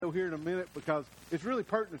intro here in a minute because it's really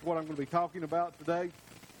pertinent to what I'm going to be talking about today.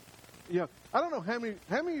 Yeah, I don't know how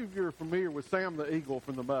many of you are familiar with Sam the Eagle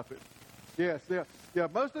from the Muppets. Yes, yeah.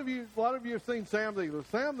 Most of you, a lot of you have seen Sam the Eagle.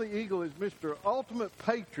 Sam the Eagle is Mr. Ultimate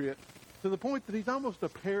Patriot to the point that he's almost a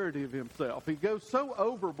parody of himself. He goes so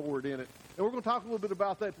overboard in it. And we're going to talk a little bit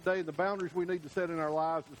about that today, the boundaries we need to set in our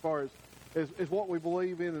lives as far as what we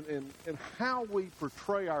believe in and how we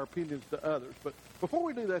portray our opinions to others. But before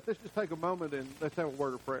we do that, let's just take a moment and let's have a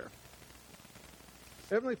word of prayer.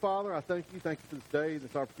 Heavenly Father, I thank you for this day,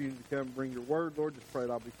 this opportunity to come and bring your word. Lord, just pray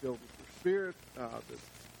that I'll be filled with your spirit, that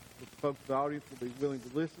the folks in the audience will be willing to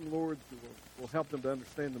listen, Lord, that will help them to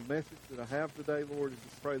understand the message that I have today, Lord, and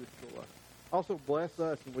just pray that you'll also bless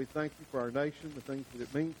us, and we thank you for our nation, the things that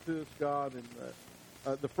it means to us, God,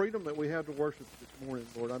 and the freedom that we have to worship this morning,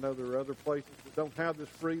 Lord. I know there are other places that don't have this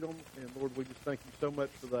freedom, and Lord, we just thank you so much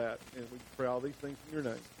for that, and we pray all these things in your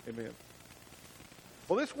name. Amen.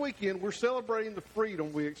 Well, this weekend, we're celebrating the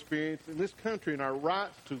freedom we experience in this country and our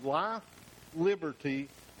rights to life, liberty,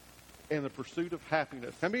 and the pursuit of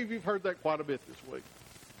happiness. How many of you have heard that quite a bit this week?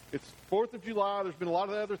 It's 4th of July. There's been a lot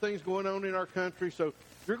of other things going on in our country, so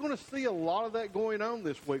you're going to see a lot of that going on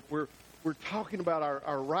this week. We're talking about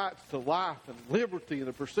our rights to life and liberty and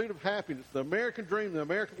the pursuit of happiness, the American dream, the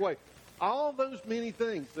American way, all those many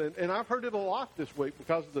things. And I've heard it a lot this week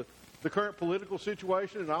because of the current political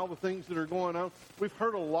situation and all the things that are going on. We've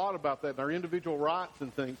heard a lot about that and our individual rights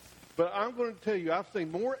and things. But I'm going to tell you, I've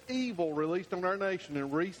seen more evil released on our nation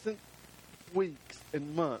in recent weeks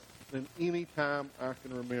and months than any time I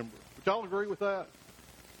can remember. Would y'all agree with that?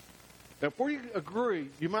 Now, before you agree,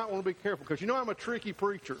 you might want to be careful because you know I'm a tricky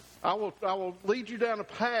preacher. I will lead you down a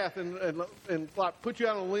path and like put you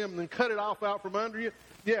out on a limb and then cut it off out from under you.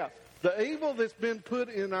 Yeah, the evil that's been put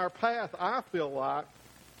in our path, I feel like,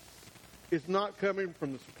 is not coming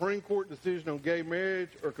from the Supreme Court decision on gay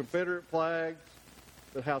marriage or Confederate flags,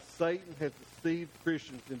 but how Satan has deceived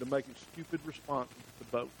Christians into making stupid responses to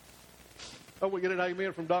both. Oh, we get an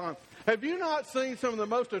amen from Don. Have you not seen some of the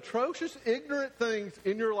most atrocious, ignorant things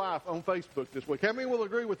in your life on Facebook this week? How many will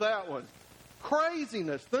agree with that one?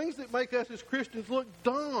 Craziness, things that make us as Christians look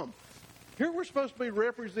dumb. Here we're supposed to be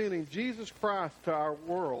representing Jesus Christ to our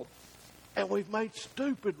world, and we've made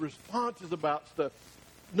stupid responses about stuff,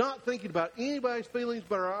 not thinking about anybody's feelings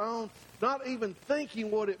but our own, not even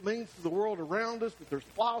thinking what it means to the world around us, that there's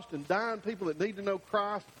lost and dying people that need to know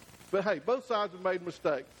Christ. But hey, both sides have made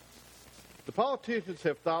mistakes. The politicians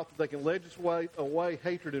have thought that they can legislate away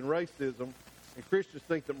hatred and racism, and Christians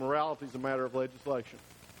think that morality is a matter of legislation.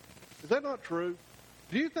 Is that not true?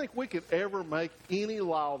 Do you think we could ever make any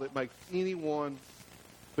law that makes anyone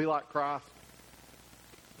be like Christ?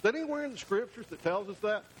 Is that anywhere in the Scriptures that tells us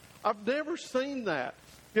that? I've never seen that.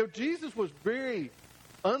 You know, Jesus was very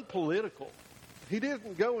unpolitical. He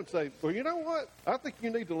didn't go and say, well, you know what? I think you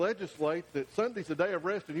need to legislate that Sunday's a day of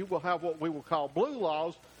rest and you will have what we will call blue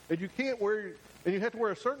laws, and you can't wear, and you have to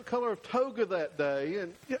wear a certain color of toga that day.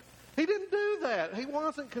 And he didn't do that. He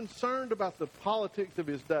wasn't concerned about the politics of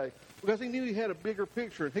his day because he knew he had a bigger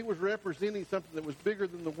picture, and he was representing something that was bigger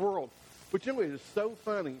than the world. Which, anyway, is so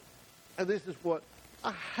funny. And this is what,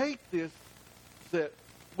 I hate this, that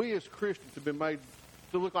we as Christians have been made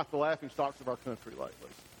to look like the laughingstocks of our country lately.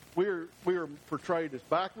 We are portrayed as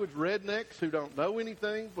backwoods rednecks who don't know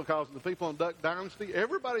anything because of the people on Duck Dynasty.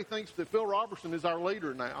 Everybody thinks that Phil Robertson is our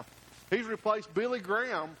leader now. He's replaced Billy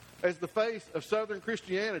Graham as the face of Southern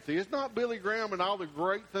Christianity. It's not Billy Graham and all the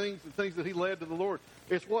great things and things that he led to the Lord.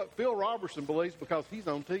 It's what Phil Robertson believes because he's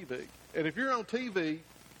on TV. And if you're on TV,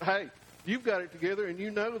 hey, you've got it together and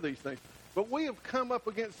you know these things. But we have come up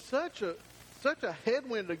against such a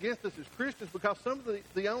headwind against us as Christians because some of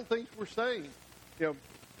the own things we're saying. You know,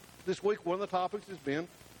 this week one of the topics has been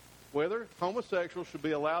whether homosexuals should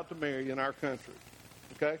be allowed to marry in our country.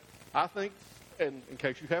 Okay? I think, and in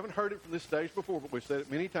case you haven't heard it from this stage before, but we've said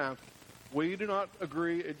it many times, we do not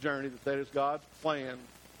agree at Journey that is God's plan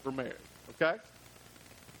for marriage. Okay?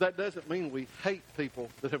 That doesn't mean we hate people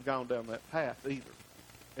that have gone down that path either.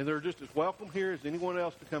 And they're just as welcome here as anyone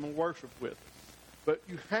else to come and worship with us. But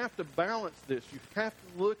you have to balance this. You have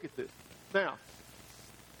to look at this. Now,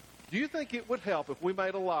 do you think it would help if we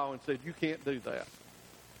made a law and said you can't do that?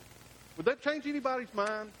 Would that change anybody's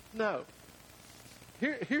mind? No.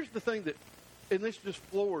 Here's the thing that, and this just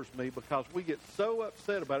floors me because we get so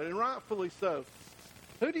upset about it, and rightfully so.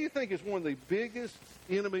 Who do you think is one of the biggest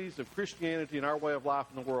enemies of Christianity and our way of life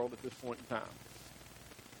in the world at this point in time?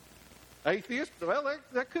 Atheist? Well,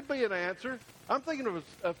 that could be an answer. I'm thinking of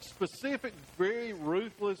a specific, very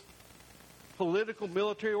ruthless political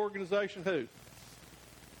military organization. Who?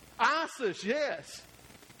 ISIS, yes.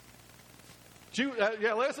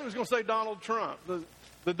 Leslie was going to say Donald Trump.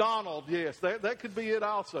 The Donald, yes, that could be it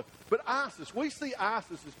also. But ISIS, we see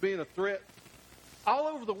ISIS as being a threat all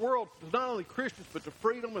over the world to not only Christians, but to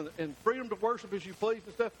freedom and freedom to worship as you please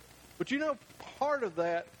and stuff. But part of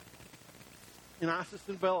that, and ISIS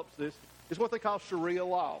develops this, is what they call Sharia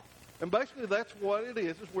law. And basically that's what it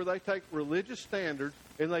is where they take religious standards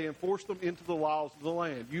and they enforce them into the laws of the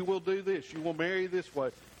land. You will do this. You will marry this way.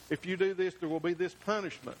 If you do this, there will be this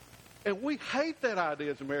punishment. And we hate that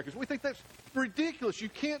idea as Americans. We think that's ridiculous. You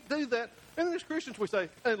can't do that. And then as Christians we say,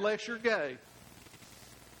 unless you're gay.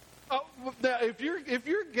 Oh, now, if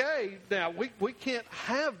you're gay, now we can't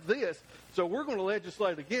have this, so we're going to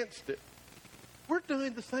legislate against it. We're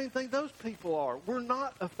doing the same thing those people are. We're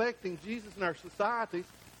not affecting Jesus in our society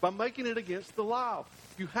by making it against the law.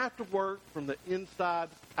 You have to work from the inside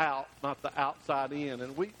out, not the outside in.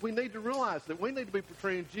 And we need to realize that we need to be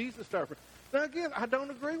portraying Jesus to our friends. Now, again, I don't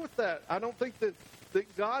agree with that. I don't think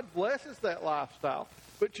that God blesses that lifestyle.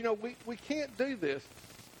 But, we can't do this.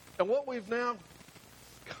 And what we've now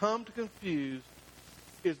come to confuse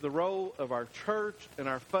is the role of our church and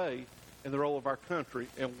our faith and the role of our country.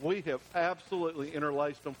 And we have absolutely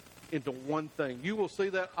interlaced them into one thing. You will see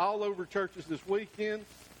that all over churches this weekend.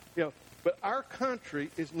 But our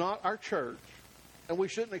country is not our church, and we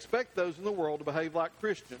shouldn't expect those in the world to behave like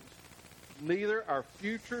Christians. Neither our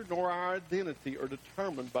future nor our identity are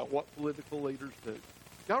determined by what political leaders do.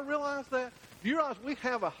 Y'all realize that? Do you realize we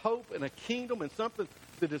have a hope and a kingdom and something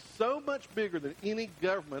that is so much bigger than any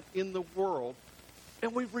government in the world,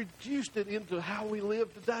 and we've reduced it into how we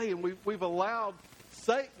live today, and we've allowed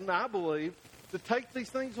Satan, I believe, to take these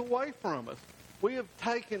things away from us. We have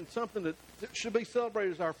taken something that should be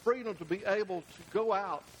celebrated as our freedom to be able to go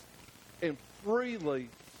out and freely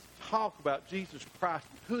talk about Jesus Christ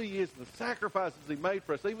and who He is and the sacrifices He made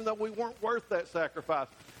for us, even though we weren't worth that sacrifice,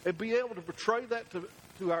 and be able to portray that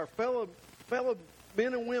to our fellow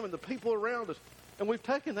men and women, the people around us. And we've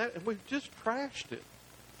taken that and we've just trashed it.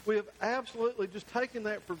 We have absolutely just taken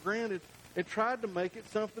that for granted and tried to make it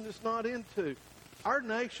something it's not into. Our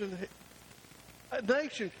nation... A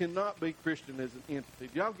nation cannot be Christian as an entity.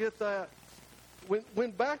 Do y'all get that?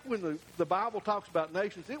 When the Bible talks about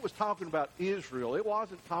nations, it was talking about Israel. It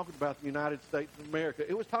wasn't talking about the United States of America.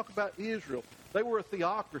 It was talking about Israel. They were a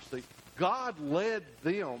theocracy. God led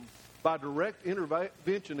them by direct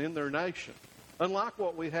intervention in their nation, unlike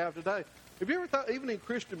what we have today. Have you ever thought, even in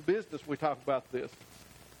Christian business, we talk about this?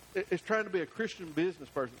 It's trying to be a Christian business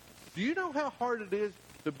person. Do you know how hard it is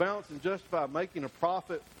to balance and justify making a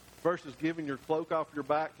profit versus giving your cloak off your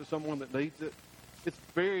back to someone that needs it? It's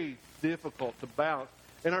very difficult to balance.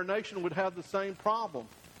 And our nation would have the same problem.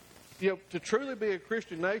 To truly be a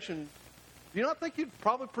Christian nation, do you not think you'd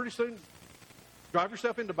probably pretty soon drive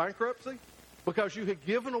yourself into bankruptcy? Because you had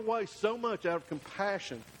given away so much out of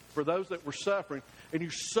compassion for those that were suffering, and you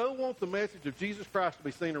so want the message of Jesus Christ to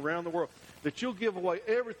be seen around the world that you'll give away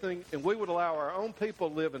everything, and we would allow our own people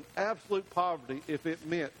to live in absolute poverty if it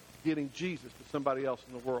meant getting Jesus to somebody else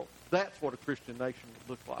in the world. That's what a Christian nation would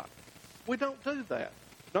look like. We don't do that.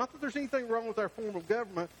 Not that there's anything wrong with our form of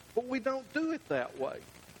government, but we don't do it that way.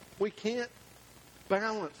 We can't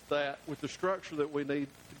balance that with the structure that we need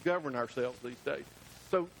to govern ourselves these days.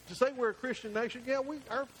 So to say we're a Christian nation,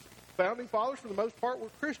 our founding fathers, for the most part, were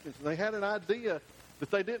Christians, and they had an idea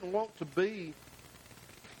that they didn't want to be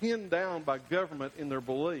pinned down by government in their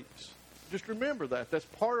beliefs. Just remember that. That's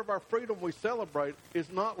part of our freedom we celebrate, is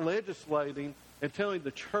not legislating and telling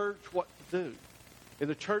the church what to do. And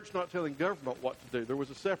the church not telling government what to do. There was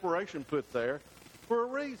a separation put there for a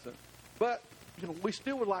reason. But, we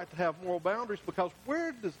still would like to have moral boundaries, because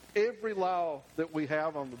where does every law that we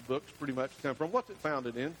have on the books pretty much come from? What's it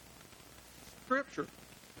founded in? Scripture.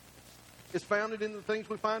 It's founded in the things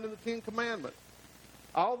we find in the Ten Commandments.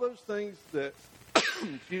 All those things that,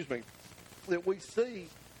 that we see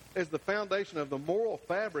as the foundation of the moral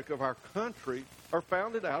fabric of our country are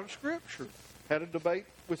founded out of Scripture. Had a debate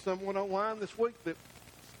with someone online this week that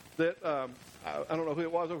I don't know who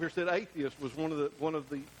it was over here, said atheist was one of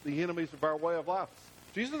the enemies of our way of life.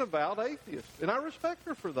 She's an avowed atheist, and I respect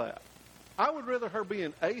her for that. I would rather her be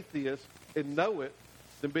an atheist and know it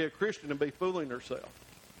than be a Christian and be fooling herself.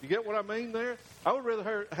 You get what I mean there? I would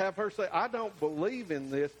rather have her say, I don't believe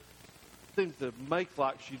in this, than to make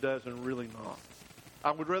like she does and really not.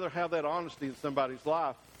 I would rather have that honesty in somebody's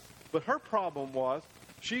life. But her problem was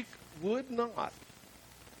she would not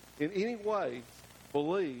in any way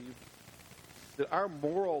believe that our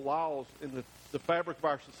moral laws in the fabric of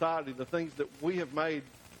our society, the things that we have made,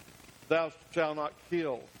 thou shalt not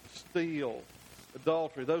kill, steal,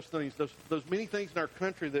 adultery, those things, those many things in our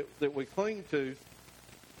country that we cling to,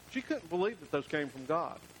 She couldn't believe that those came from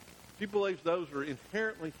God. She believes those are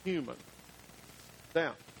inherently human.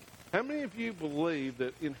 Now, how many of you believe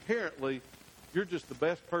that inherently you're just the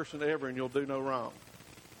best person ever and you'll do no wrong?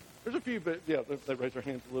 There's a few, but yeah, they raise their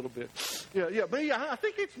hands a little bit. Yeah, me, I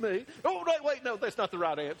think it's me. Oh, wait, no, that's not the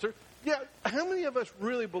right answer. Yeah, how many of us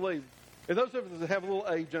really believe, and those of us that have a little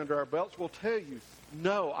age under our belts will tell you,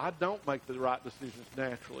 no, I don't make the right decisions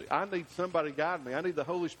naturally. I need somebody to guide me. I need the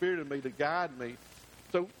Holy Spirit in me to guide me.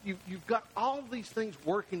 So you've got all these things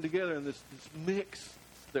working together in this mix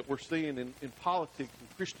that we're seeing in politics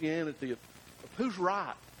and Christianity of who's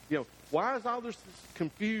right. Why is all this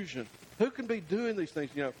confusion? Who can be doing these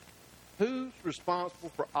things? Who's responsible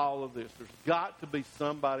for all of this? There's got to be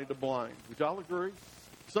somebody to blame. Would y'all agree?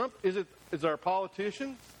 Is it our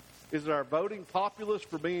politicians? Is it our voting populace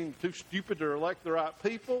for being too stupid to elect the right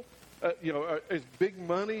people? Is big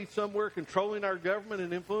money somewhere controlling our government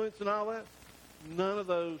and influencing all that? None of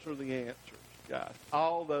those are the answers, guys.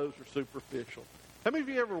 All those are superficial. How many of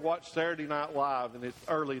you ever watched Saturday Night Live in its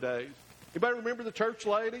early days? Anybody remember the church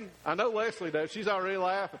lady? I know Leslie does. She's already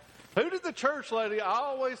laughing. Who did the church lady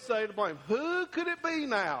always say to blame? Who could it be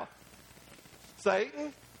now?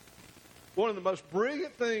 Satan? One of the most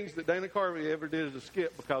brilliant things that Dana Carvey ever did as a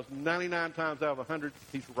skit, because 99 times out of 100,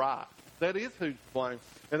 he's right. That is who's to blame.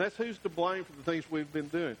 And that's who's to blame for the things we've been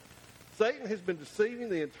doing. Satan has been deceiving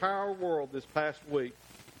the entire world this past week.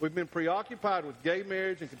 We've been preoccupied with gay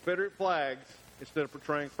marriage and Confederate flags instead of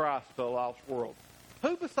portraying Christ to a lost world.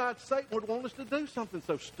 Who besides Satan would want us to do something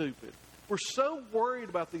so stupid? We're so worried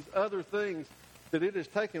about these other things that it has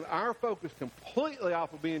taken our focus completely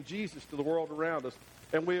off of being Jesus to the world around us.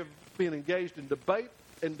 And we have been engaged in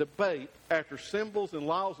debate after symbols and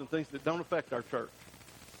laws and things that don't affect our church.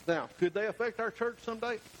 Now, could they affect our church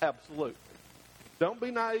someday? Absolutely. Don't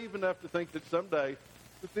be naive enough to think that someday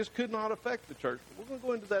that this could not affect the church. But we're going to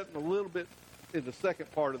go into that in a little bit in the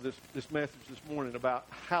second part of this message this morning about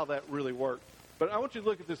how that really works. But I want you to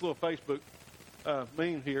look at this little Facebook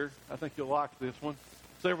meme here. I think you'll like this one.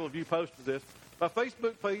 Several of you posted this. My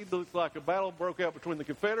Facebook feed looks like a battle broke out between the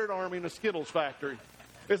Confederate Army and a Skittles factory.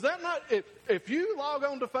 Is that not... If you log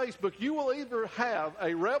on to Facebook, you will either have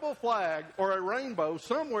a rebel flag or a rainbow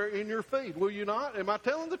somewhere in your feed. Will you not? Am I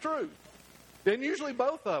telling the truth? And usually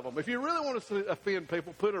both of them. If you really want to offend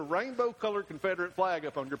people, put a rainbow-colored Confederate flag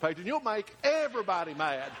up on your page, and you'll make everybody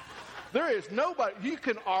mad. There is nobody... You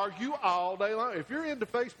can argue all day long. If you're into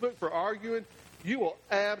Facebook for arguing, you will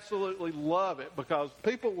absolutely love it, because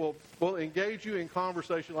people will engage you in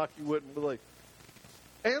conversation like you wouldn't believe.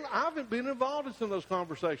 And I've been involved in some of those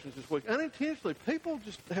conversations this week. Unintentionally, people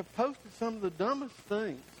just have posted some of the dumbest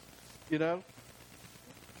things. We don't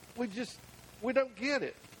get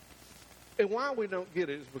it. And why we don't get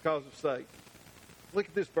it is because of Satan. Look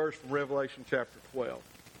at this verse from Revelation chapter 12.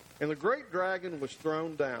 And the great dragon was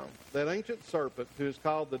thrown down, that ancient serpent who is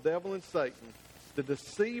called the devil and Satan, the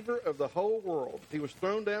deceiver of the whole world. He was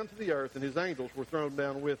thrown down to the earth, and his angels were thrown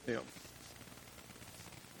down with him.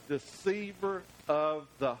 Deceiver of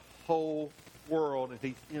the whole world, and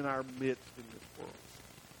he's in our midst in this world.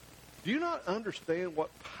 Do you not understand what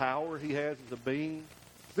power he has as a being?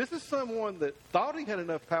 This is someone that thought he had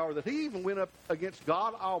enough power that he even went up against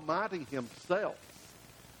God Almighty himself.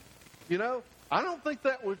 I don't think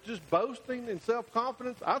that was just boasting and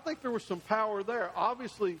self-confidence. I think there was some power there.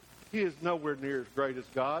 Obviously, he is nowhere near as great as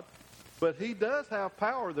God, but he does have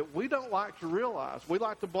power that we don't like to realize. We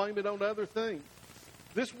like to blame it on other things.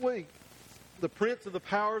 This week, the prince of the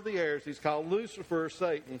power of the airs, he's called Lucifer or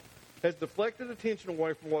Satan, has deflected attention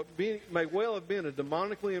away from what may well have been a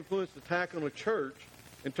demonically influenced attack on a church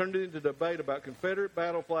and turned it into debate about Confederate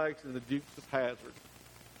battle flags and the Dukes of Hazzard.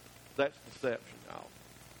 That's deception, y'all.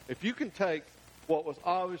 If you can take what was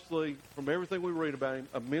obviously, from everything we read about him,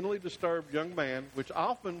 a mentally disturbed young man, which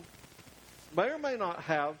often may or may not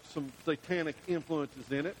have some satanic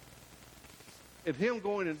influences in it, and him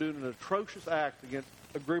going and doing an atrocious act against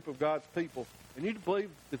a group of God's people, and you believe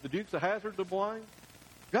that the Dukes of Hazzard are to blame?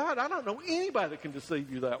 God, I don't know anybody that can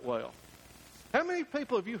deceive you that well. How many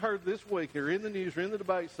people have you heard this week or in the news or in the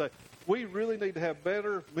debate say, we really need to have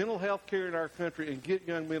better mental health care in our country and get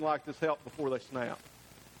young men like this help before they snap?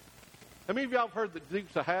 How many of y'all have heard that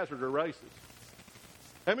Dukes of Hazzard are racist?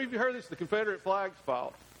 How many of you heard it's the Confederate flag's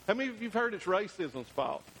fault? How many of you have heard it's racism's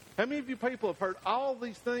fault? How many of you people have heard all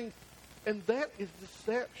these things? And that is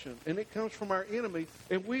deception, and it comes from our enemy,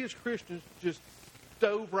 and we as Christians just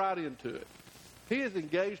dove right into it. He has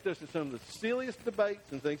engaged us in some of the silliest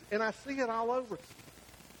debates and things, and I see it all over.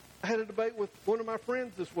 I had a debate with one of my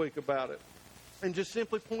friends this week about it, and just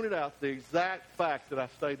simply pointed out the exact fact that I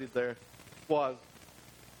stated there was,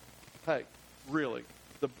 hey, really,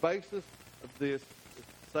 the basis of this is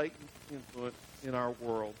Satan's influence in our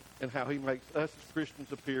world and how he makes us as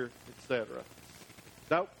Christians appear, etc.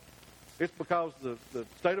 Nope. It's because the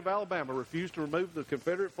state of Alabama refused to remove the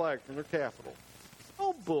Confederate flag from their capital.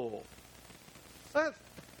 Oh, bull. That's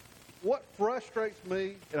what frustrates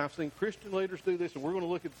me, and I've seen Christian leaders do this, and we're going to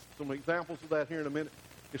look at some examples of that here in a minute,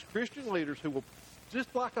 is Christian leaders who will,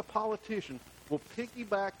 just like a politician, will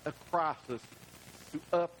piggyback a crisis to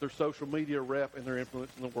up their social media rep and their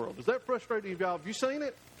influence in the world. Does that frustrate any of y'all? Have you seen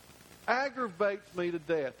it? Aggravates me to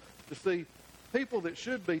death to see people that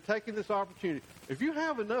should be taking this opportunity. If you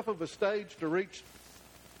have enough of a stage to reach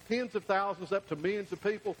tens of thousands up to millions of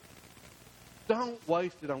people, don't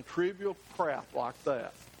waste it on trivial crap like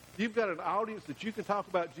that. You've got an audience that you can talk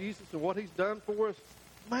about Jesus and what he's done for us.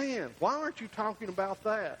 Man, why aren't you talking about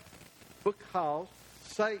that? Because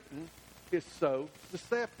Satan is so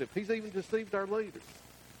deceptive. He's even deceived our leaders.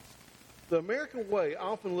 The American way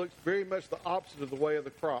often looks very much the opposite of the way of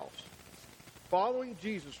the cross. Following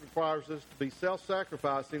Jesus requires us to be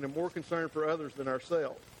self-sacrificing and more concerned for others than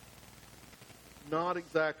ourselves. Not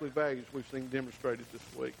exactly values we've seen demonstrated this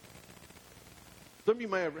week. Some of you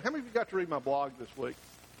may have, how many of you got to read my blog this week?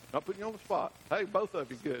 Not putting you on the spot. Hey, both of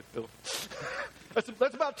you, good, Philip.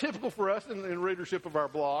 That's about typical for us in readership of our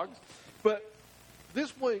blogs. But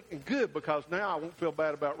this week, and good, because now I won't feel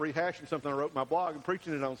bad about rehashing something I wrote in my blog and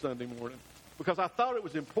preaching it on Sunday morning, because I thought it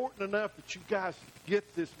was important enough that you guys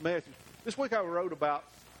get this message. This week I wrote about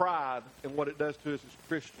pride and what it does to us as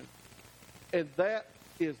Christians. And that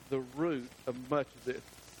is the root of much of this.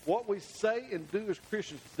 What we say and do as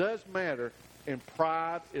Christians does matter, and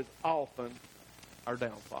pride is often our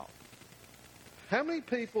downfall. How many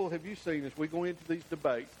people have you seen as we go into these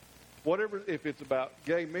debates, whatever, if it's about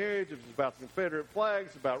gay marriage, if it's about the Confederate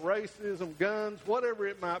flags, about racism, guns, whatever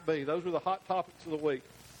it might be, those are the hot topics of the week.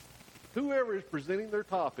 Whoever is presenting their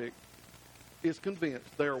topic is convinced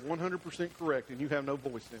they are 100% correct and you have no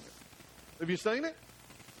voice in it. Have you seen it?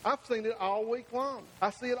 I've seen it all week long.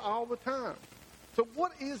 I see it all the time. So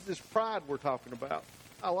what is this pride we're talking about?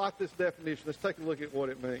 I like this definition. Let's take a look at what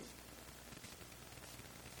it means.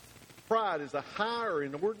 Pride is a high or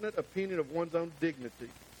inordinate opinion of one's own dignity,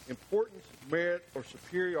 importance, merit, or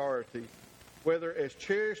superiority, whether as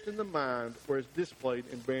cherished in the mind or as displayed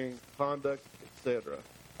in bearing conduct, etc.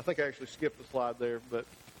 I think I actually skipped a slide there, but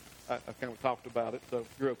I kind of talked about it, so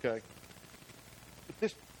you're okay. But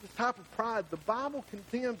this type of pride, the Bible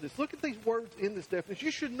condemns this. Look at these words in this definition.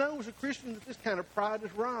 You should know as a Christian that this kind of pride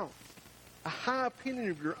is wrong. A high opinion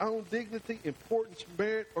of your own dignity, importance,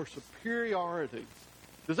 merit, or superiority.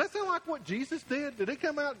 Does that sound like what Jesus did? Did he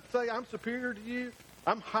come out and say, I'm superior to you?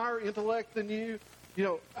 I'm higher intellect than you? You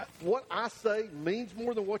know, what I say means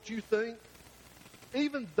more than what you think?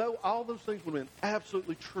 Even though all those things would have been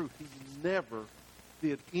absolutely true, he never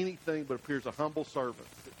did anything but appear as a humble servant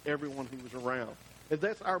to everyone who was around. And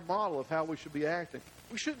that's our model of how we should be acting.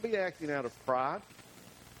 We shouldn't be acting out of pride.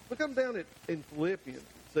 Look on down in Philippians.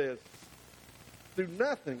 It says, do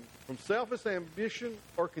nothing from selfish ambition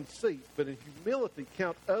or conceit, but in humility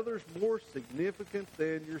count others more significant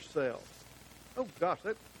than yourselves. Oh, gosh,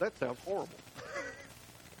 that sounds horrible.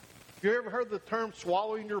 Have you ever heard the term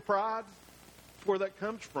swallowing your pride? That's where that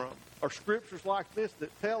comes from. Or scriptures like this that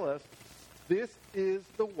tell us this is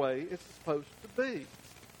the way it's supposed to be.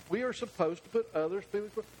 We are supposed to put others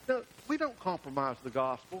before. No, we don't compromise the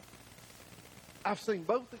gospel. I've seen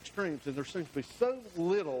both extremes, and there seems to be so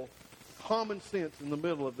little common sense in the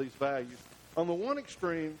middle of these values. On the one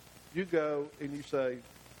extreme, you go and you say,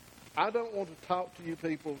 I don't want to talk to you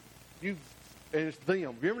people, and it's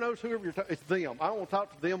them. You ever notice whoever you're talking, it's them. I don't want to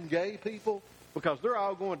talk to them gay people because they're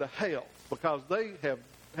all going to hell because they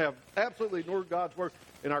have absolutely ignored God's word,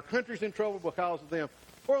 and our country's in trouble because of them.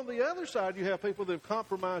 Or on the other side, you have people that have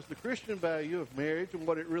compromised the Christian value of marriage and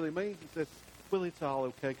what it really means and says, well, it's all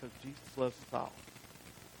okay because Jesus loves us all.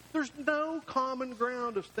 There's no common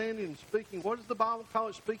ground of standing and speaking. What does the Bible call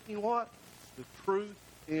it? Speaking what? The truth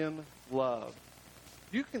in love.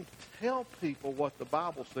 You can tell people what the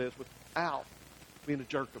Bible says without being a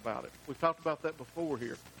jerk about it. We've talked about that before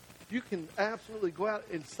here. You can absolutely go out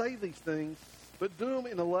and say these things, but do them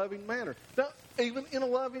in a loving manner. Now, even in a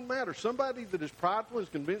loving manner, somebody that is prideful, is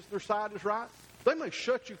convinced their side is right, they may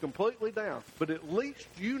shut you completely down, but at least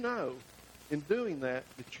you know in doing that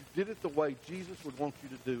you did it the way Jesus would want you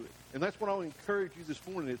to do it. And that's what I want to encourage you this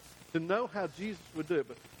morning is to know how Jesus would do it.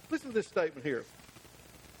 But listen to this statement here.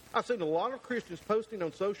 I've seen a lot of Christians posting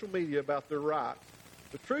on social media about their rights.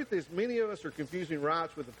 The truth is many of us are confusing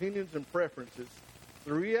rights with opinions and preferences.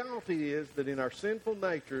 The reality is that in our sinful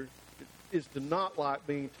nature, is to not like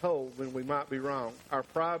being told when we might be wrong. Our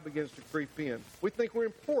pride begins to creep in. We think we're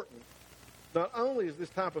important. Not only is this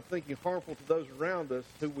type of thinking harmful to those around us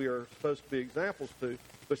who we are supposed to be examples to,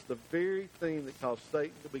 but it's the very thing that caused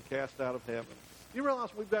Satan to be cast out of heaven. You realize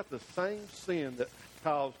we've got the same sin that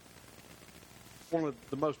caused one of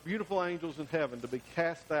the most beautiful angels in heaven to be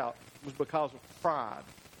cast out was because of pride.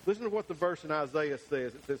 Listen to what the verse in Isaiah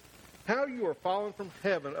says. It says, "How you are fallen from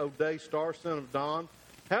heaven, O day star, son of dawn.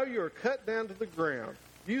 How you are cut down to the ground,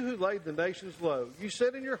 you who laid the nations low. You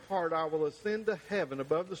said in your heart, I will ascend to heaven.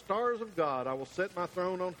 Above the stars of God, I will set my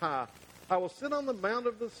throne on high. I will sit on the mount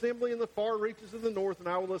of the assembly in the far reaches of the north, and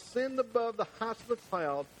I will ascend above the heights of the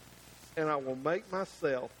cloud, and I will make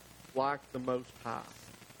myself like the Most High."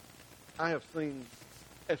 I have seen,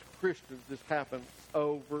 as Christians, this happen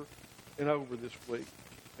over and over this week.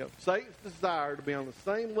 You know, Satan's desire to be on the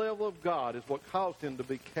same level of God is what caused him to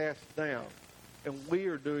be cast down. And we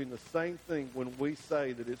are doing the same thing when we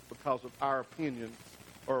say that it's because of our opinion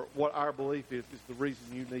or what our belief is the reason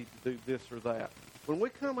you need to do this or that. When we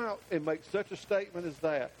come out and make such a statement as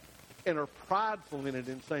that and are prideful in it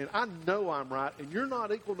and saying, I know I'm right and you're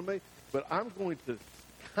not equal to me, but I'm going to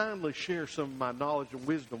kindly share some of my knowledge and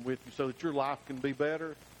wisdom with you so that your life can be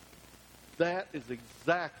better, that is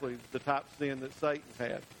exactly the type of sin that Satan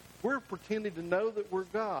had. We're pretending to know that we're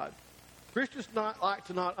God. Christians like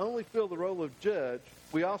to not only fill the role of judge,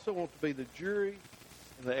 we also want to be the jury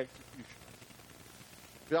and the executioner.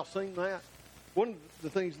 Have y'all seen that? One of the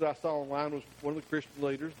things that I saw online was one of the Christian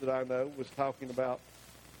leaders that I know was talking about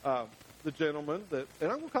the gentleman that, and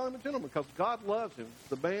I'm going to call him a gentleman because God loves him,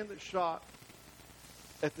 the man that shot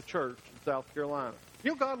at the church in South Carolina.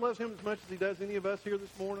 You know God loves him as much as he does any of us here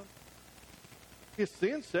this morning? His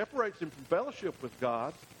sin separates him from fellowship with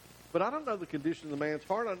God. But I don't know the condition of the man's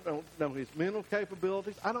heart. I don't know his mental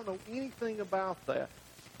capabilities. I don't know anything about that.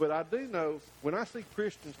 But I do know when I see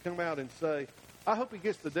Christians come out and say, I hope he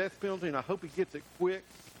gets the death penalty and I hope he gets it quick.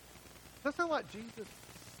 Does that sound like Jesus?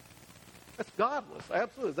 That's godless.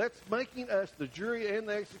 Absolutely. That's making us the jury and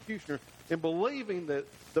the executioner and believing that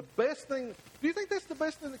the best thing, do you think that's the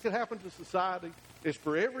best thing that could happen to society is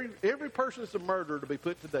for every person that's a murderer to be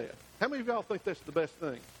put to death? How many of y'all think that's the best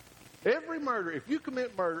thing? Every murder, if you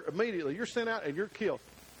commit murder, immediately you're sent out and you're killed.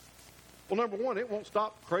 Well, number one, it won't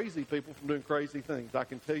stop crazy people from doing crazy things. I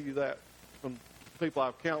can tell you that from people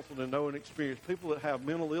I've counseled and know and experienced. People that have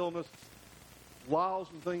mental illness, laws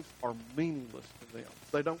and things are meaningless to them.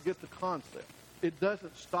 They don't get the concept. It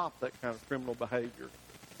doesn't stop that kind of criminal behavior.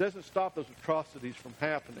 It doesn't stop those atrocities from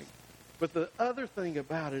happening. But the other thing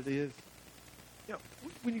about it is, you know,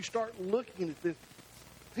 when you start looking at this,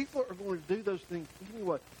 people are going to do those things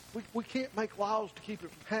anyway. We can't make laws to keep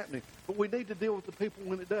it from happening, but we need to deal with the people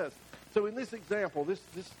when it does. So in this example, this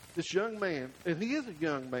young man, and he is a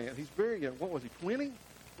young man. He's very young. What was he, 20?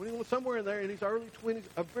 21, somewhere in there, in his early 20s,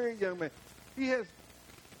 a very young man. He has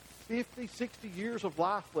 50, 60 years of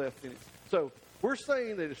life left in him. So we're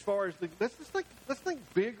saying that as far as, let's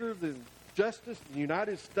think bigger than justice in the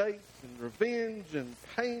United States and revenge and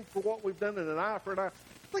paying for what we've done in an eye for an eye.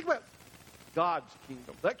 Think about God's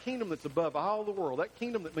kingdom, that kingdom that's above all the world, that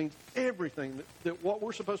kingdom that means everything, that what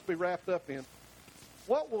we're supposed to be wrapped up in.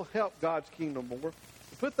 What will help God's kingdom more?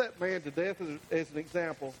 To put that man to death as an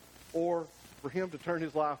example, or for him to turn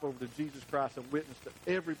his life over to Jesus Christ and witness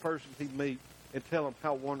to every person he meets and tell him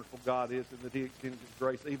how wonderful God is and that he extends his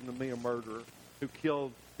grace even to me, a murderer, who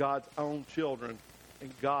killed God's own children,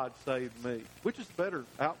 and God saved me. Which is the better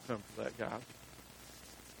outcome for that, guys?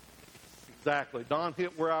 Exactly. Don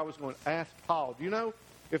hit where I was going to ask Paul. Do you know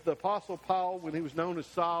if the Apostle Paul, when he was known as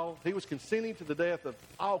Saul, he was consenting to the death of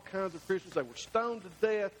all kinds of Christians. They were stoned to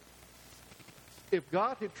death. If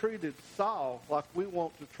God had treated Saul like we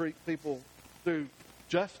want to treat people through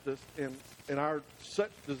justice and our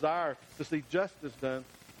such desire to see justice done,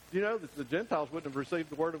 do you know that the Gentiles wouldn't have received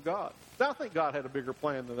the word of God? Now, I think God had a bigger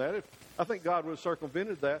plan than that. I think God would have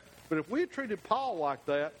circumvented that. But if we had treated Paul like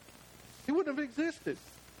that, he wouldn't have existed.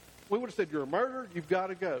 We would have said, you're a murderer, you've got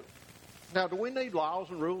to go. Now, do we need laws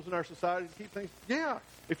and rules in our society to keep things? Yeah.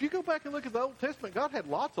 If you go back and look at the Old Testament, God had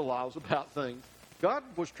lots of laws about things. God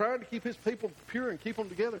was trying to keep his people pure and keep them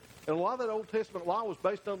together. And a lot of that Old Testament law was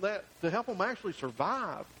based on that to help them actually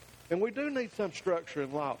survive. And we do need some structure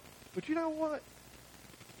in law. But you know what?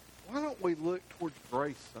 Why don't we look towards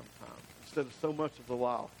grace sometimes instead of so much of the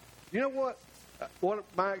law? You know what? What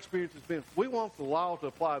my experience has been, we want the law to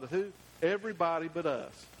apply to who? Everybody but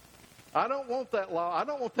us. I don't want that law. I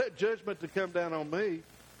don't want that judgment to come down on me.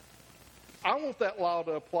 I want that law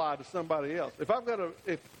to apply to somebody else.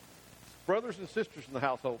 If brothers and sisters in the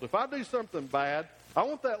household. If I do something bad, I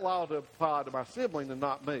want that law to apply to my sibling and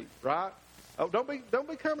not me, right? Oh, don't be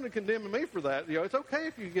coming and condemning me for that. It's okay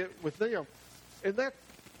if you get with them. And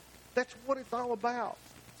that's what it's all about.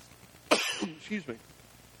 Excuse me.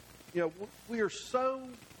 We are so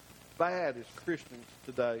bad as Christians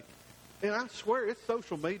today. And I swear it's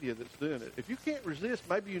social media that's doing it. If you can't resist,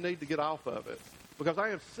 maybe you need to get off of it. Because I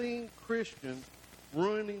have seen Christians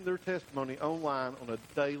ruining their testimony online on a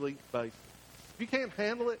daily basis. If you can't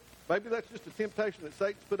handle it, maybe that's just a temptation that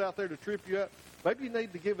Satan's put out there to trip you up. Maybe you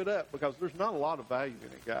need to give it up because there's not a lot of value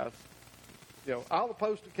in it, guys. I'll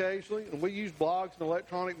post occasionally, and we use blogs and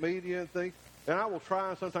electronic media and things, and I will try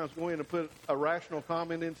and sometimes go in and put a rational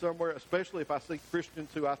comment in somewhere, especially if I see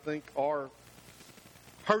Christians who I think are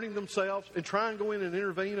hurting themselves, and try and go in and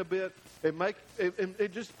intervene a bit and make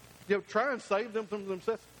it just try and save them from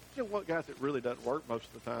themselves. You know what, guys? It really doesn't work most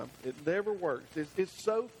of the time. It never works. It's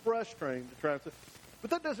so frustrating to try and say.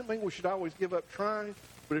 But that doesn't mean we should always give up trying.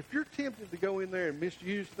 But if you're tempted to go in there and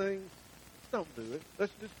misuse things, don't do it.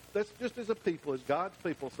 That's just as a people, as God's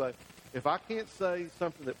people say, if I can't say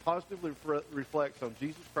something that positively reflects on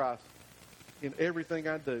Jesus Christ in everything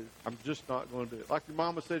I do, I'm just not going to do it. Like your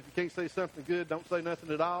mama said, if you can't say something good, don't say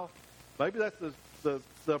nothing at all. Maybe that's the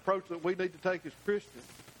approach that we need to take as Christians.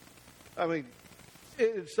 I mean,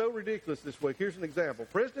 it is so ridiculous this week. Here's an example.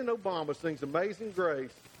 President Obama sings Amazing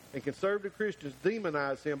Grace, and conservative Christians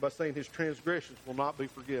demonize him by saying his transgressions will not be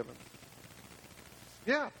forgiven.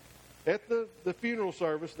 Yeah. At the funeral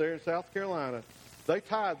service there in South Carolina, they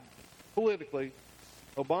tied politically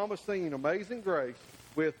Obama singing Amazing Grace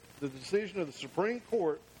with the decision of the Supreme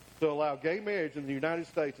Court to allow gay marriage in the United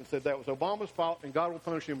States, and said that was Obama's fault and God will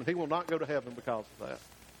punish him and he will not go to heaven because of that.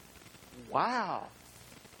 Wow.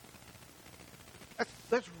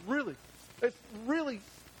 That's really,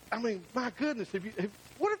 I mean, my goodness,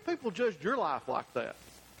 what if people judged your life like that?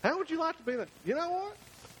 How would you like to be that? You know what?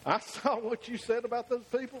 I saw what you said about those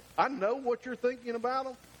people. I know what you're thinking about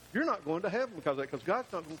them. You're not going to heaven because of that, because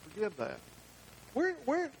God's not going to forgive that.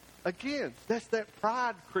 Again, that's that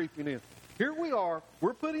pride creeping in. Here we are.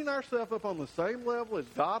 We're putting ourselves up on the same level as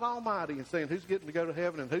God Almighty and saying who's getting to go to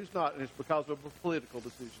heaven and who's not, and it's because of a political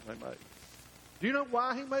decision they made. Do you know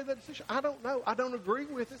why he made that decision? I don't know. I don't agree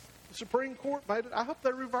with it. The Supreme Court made it. I hope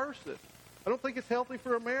they reverse it. I don't think it's healthy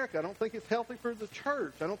for America. I don't think it's healthy for the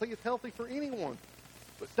church. I don't think it's healthy for anyone.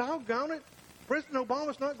 But doggone it, President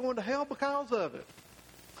Obama's not going to hell because of it.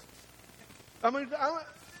 I mean,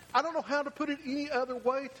 I don't know how to put it any other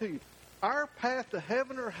way to you. Our path to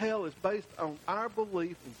heaven or hell is based on our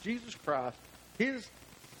belief in Jesus Christ, his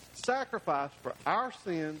sacrifice for our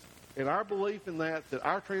sins, and our belief in that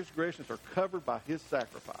our transgressions are covered by his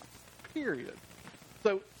sacrifice. Period.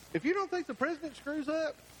 So if you don't think the president screws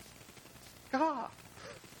up, God,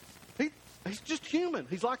 he's just human.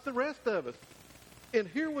 He's like the rest of us. And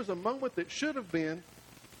here was a moment that should have been,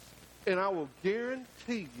 and I will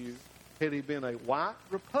guarantee you, had he been a white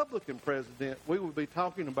Republican president, we would be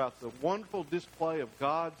talking about the wonderful display of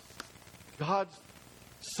God's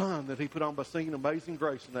Son that he put on by singing Amazing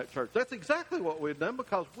Grace in that church. That's exactly what we've done,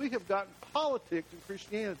 because we have gotten politics and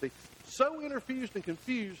Christianity so interfused and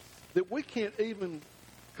confused that we can't even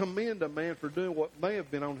commend a man for doing what may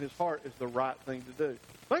have been on his heart as the right thing to do.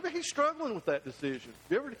 Maybe he's struggling with that decision.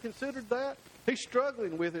 You ever considered that? He's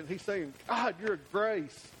struggling with it, and he's saying, God, you're a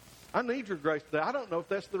grace. I need your grace today. I don't know if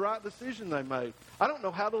that's the right decision they made. I don't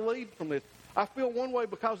know how to lead from this. I feel one way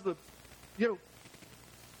because if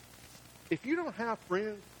you don't have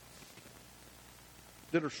friends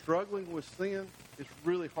that are struggling with sin, it's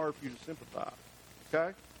really hard for you to sympathize,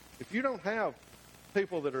 okay? If you don't have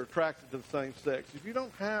people that are attracted to the same sex, if you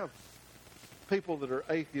don't have people that are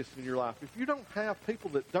atheists in your life, if you don't have people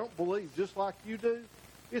that don't believe just like you do,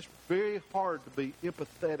 it's very hard to be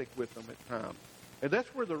empathetic with them at times. And that's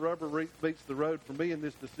where the rubber meets the road for me in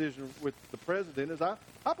this decision with the president, is I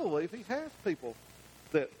believe he has people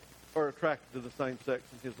that are attracted to the same sex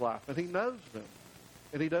in his life, and he knows them,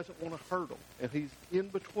 and he doesn't want to hurt them. And he's in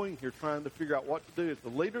between here trying to figure out what to do as the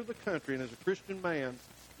leader of the country and as a Christian man,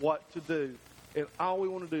 what to do. And all we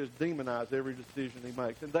want to do is demonize every decision he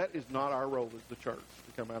makes. And that is not our role as the church,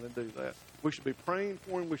 to come out and do that. We should be praying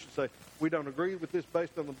for him. We should say, we don't agree with this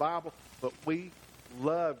based on the Bible, but we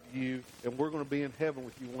love you, and we're going to be in heaven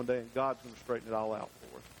with you one day, and God's going to straighten it all out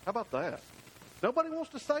for us. How about that? Nobody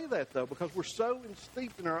wants to say that, though, because we're so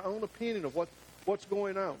steeped in our own opinion of what's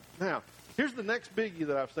going on. Now, here's the next biggie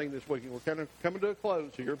that I've seen this week, and we're kind of coming to a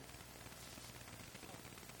close here.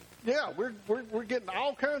 Yeah, we're getting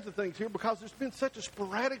all kinds of things here because it's been such a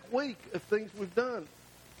sporadic week of things we've done.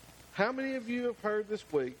 How many of you have heard this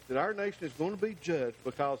week that our nation is going to be judged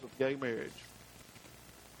because of gay marriage?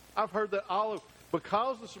 I've heard that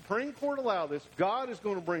because the Supreme Court allowed this, God is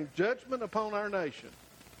going to bring judgment upon our nation.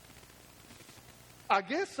 I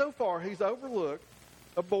guess so far he's overlooked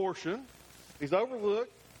abortion. He's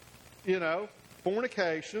overlooked,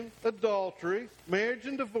 fornication, adultery, marriage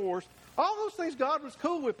and divorce. All those things God was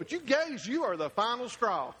cool with, but you gays, you are the final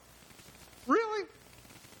straw. Really?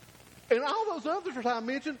 And all those others that I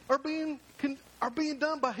mentioned are being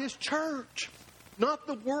done by his church. Not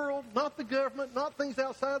the world, not the government, not things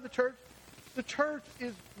outside the church. The church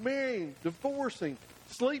is marrying, divorcing,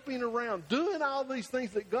 sleeping around, doing all these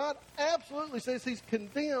things that God absolutely says he's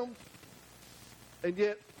condemned. And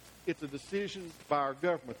yet, it's a decision by our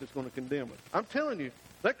government that's going to condemn it. I'm telling you,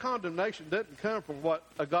 that condemnation doesn't come from what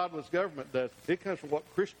a godless government does. It comes from what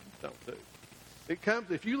Christians don't do. It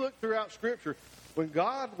comes, if you look throughout Scripture, when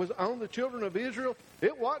God was on the children of Israel,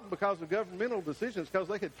 it wasn't because of governmental decisions, because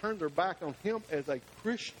they had turned their back on him as a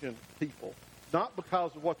Christian people, not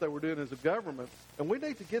because of what they were doing as a government. And we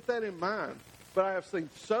need to get that in mind. But I have seen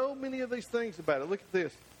so many of these things about it. Look at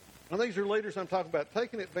this. And these are leaders I'm talking about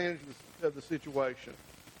taking advantage of the situation.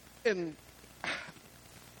 And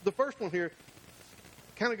the first one here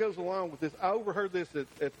kind of goes along with this. I overheard this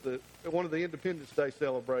at one of the Independence Day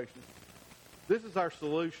celebrations. This is our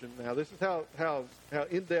solution now. This is how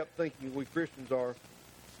in-depth thinking we Christians are.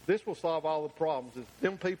 This will solve all the problems. Is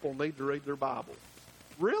them people need to read their Bible.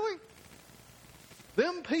 Really?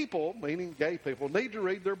 Them people, meaning gay people, need to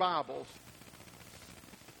read their Bibles.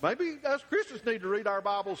 Maybe us Christians need to read our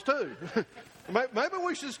Bibles too. Maybe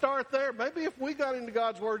we should start there. Maybe if we got into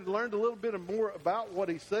God's Word and learned a little bit more about what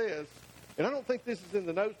He says, and I don't think this is in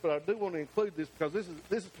the notes, but I do want to include this because this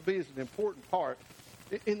is to be an important part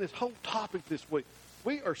in this whole topic this week.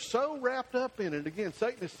 We are so wrapped up in it. Again,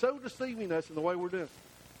 Satan is so deceiving us in the way we're doing it.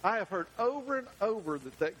 I have heard over and over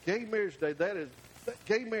that gay marriage day, that is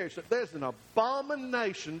an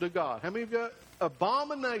abomination to God. How many of you?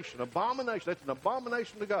 Abomination. That's an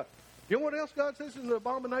abomination to God. You know what else God says is an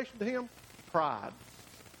abomination to Him? Pride.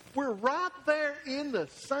 We're right there in the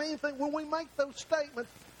same thing. When we make those statements,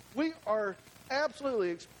 we are absolutely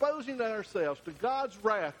exposing ourselves to God's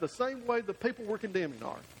wrath the same way the people we're condemning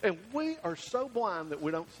are. And we are so blind that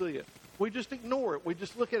we don't see it. We just ignore it. We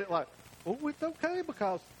just look at it like, well, it's okay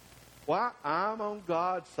because, well, I'm on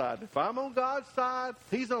God's side. If I'm on God's side,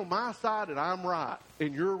 He's on my side and I'm right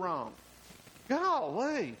and you're wrong.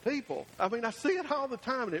 Golly, people. I mean, I see it all the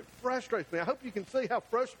time and it frustrates me. I hope you can see how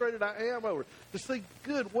frustrated I am over it. To see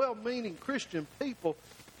good, well-meaning Christian people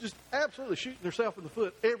just absolutely shooting themselves in the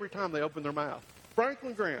foot every time they open their mouth.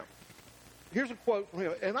 Franklin Graham. Here's a quote from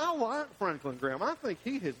him. And I like Franklin Graham. I think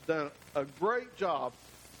he has done a great job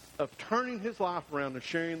of turning his life around and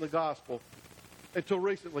sharing the gospel. Until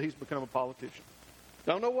recently, he's become a politician.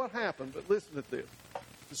 Don't know what happened, but listen to this.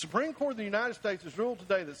 The Supreme Court of the United States has ruled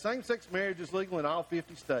today that same-sex marriage is legal in all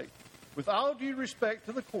 50 states. With all due respect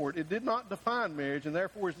to the court, it did not define marriage and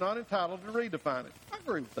therefore is not entitled to redefine it. I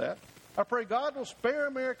agree with that. I pray God will spare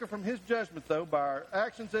America from His judgment, though, by our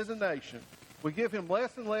actions as a nation. We give Him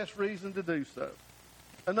less and less reason to do so.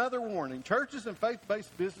 Another warning. Churches and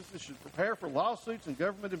faith-based businesses should prepare for lawsuits and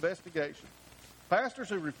government investigations. Pastors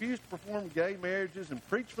who refuse to perform gay marriages and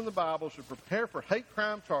preach from the Bible should prepare for hate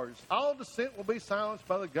crime charges. All dissent will be silenced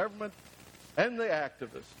by the government and the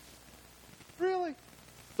activists. Really?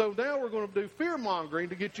 So now we're going to do fear-mongering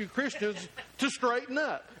to get you Christians to straighten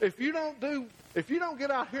up. If you don't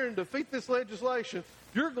get out here and defeat this legislation,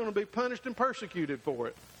 you're going to be punished and persecuted for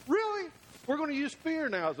it. Really? We're going to use fear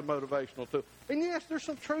now as a motivational tool. And yes, there's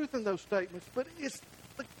some truth in those statements, but it's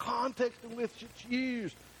the context in which it's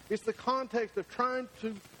used. It's the context of trying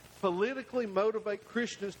to politically motivate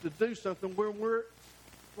Christians to do something where we're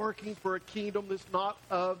working for a kingdom that's not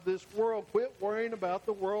of this world. Quit worrying about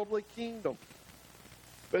the worldly kingdom.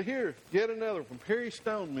 But here, yet another from Perry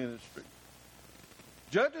Stone Ministry.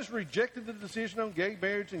 Judges rejected the decision on gay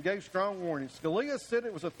marriage and gave strong warnings. Scalia said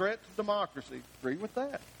it was a threat to democracy. Agree with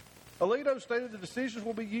that. Alito stated the decisions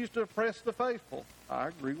will be used to oppress the faithful. I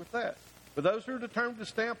agree with that. For those who are determined to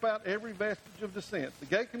stamp out every vestige of dissent, the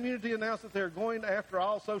gay community announced that they are going after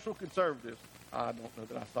all social conservatives. I don't know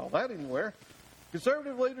that I saw that anywhere.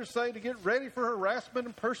 Conservative leaders say to get ready for harassment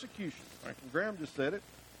and persecution. Franklin Graham just said it.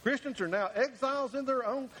 Christians are now exiles in their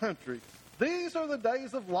own country. These are the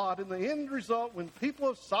days of Lot, and the end result, when people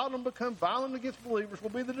of Sodom become violent against believers, will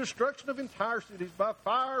be the destruction of entire cities by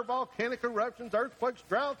fire, volcanic eruptions, earthquakes,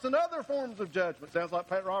 droughts, and other forms of judgment. Sounds like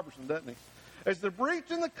Pat Robertson, doesn't he? As the breach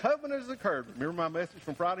in the covenant has occurred. Remember my message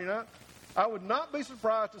from Friday night? I would not be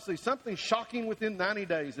surprised to see something shocking within 90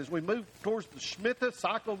 days as we move towards the Shemitah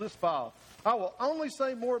cycle this fall. I will only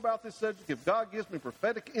say more about this subject if God gives me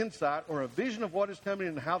prophetic insight or a vision of what is coming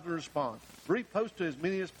and how to respond. Repost to as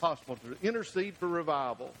many as possible to intercede for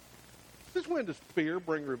revival. Since when does fear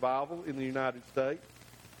bring revival in the United States?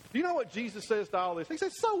 Do you know what Jesus says to all this? He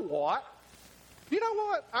says, so what? You know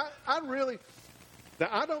what? Now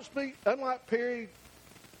I don't speak, unlike Perry,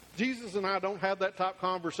 Jesus and I don't have that type of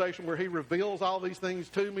conversation where he reveals all these things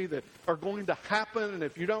to me that are going to happen, and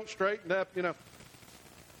if you don't straighten up,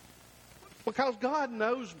 because God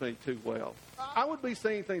knows me too well. I would be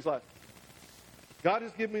saying things like, God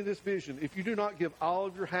has given me this vision. If you do not give all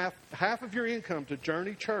of your half of your income to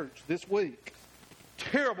Journey Church this week,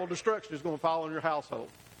 terrible destruction is going to fall on your household.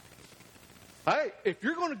 Hey, if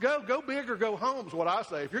you're going to go big or go home is what I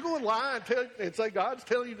say. If you're going to lie and say God's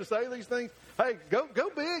telling you to say these things, hey, go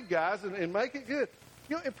big, guys, and make it good.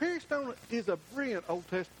 And Perry Stone is a brilliant Old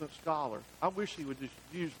Testament scholar. I wish he would just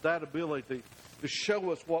use that ability to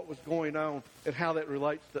show us what was going on and how that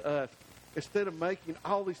relates to us, instead of making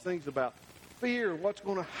all these things about fear and what's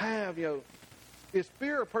going to have. Is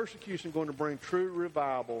fear or persecution going to bring true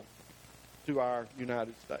revival to our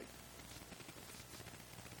United States?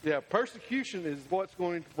 Yeah, persecution is what's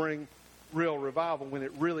going to bring real revival when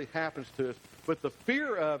it really happens to us. But the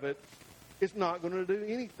fear of it is not going to do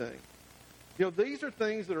anything. These are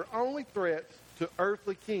things that are only threats to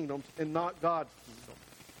earthly kingdoms and not God's kingdom.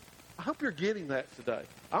 I hope you're getting that today.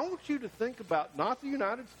 I want you to think about not the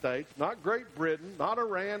United States, not Great Britain, not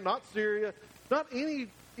Iran, not Syria, not any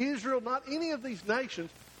Israel, not any of these nations.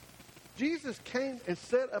 Jesus came and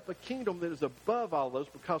set up a kingdom that is above all those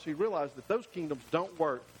because he realized that those kingdoms don't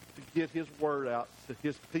work to get his word out to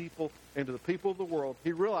his people and to the people of the world.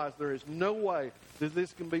 He realized there is no way that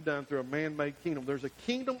this can be done through a man-made kingdom. There's a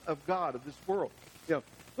kingdom of God of this world.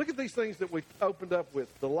 Look at these things that we opened up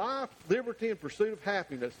with. The life, liberty, and pursuit of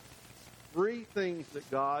happiness. 3 things that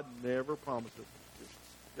God never promised us.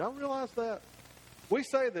 Y'all realize that? We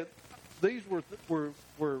say that these were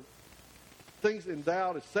things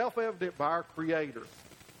endowed as self-evident by our Creator.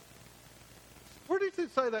 Where does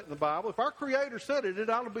it say that in the Bible? If our Creator said it, it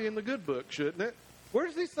ought to be in the good book, shouldn't it? Where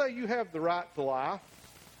does he say you have the right to life?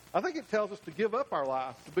 I think it tells us to give up our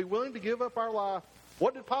life, to be willing to give up our life.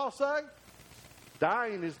 What did Paul say?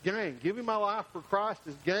 Dying is gain. Giving my life for Christ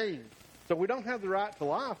is gain. So we don't have the right to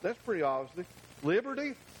life. That's pretty obvious.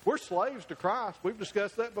 Liberty, we're slaves to Christ. We've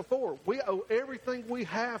discussed that before. We owe everything we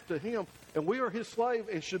have to him, and we are his slave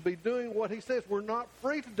and should be doing what he says. We're not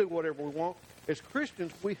free to do whatever we want. As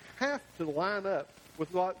Christians, we have to line up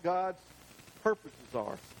with what God's purposes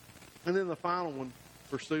are. And then the final one,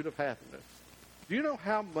 pursuit of happiness. Do you know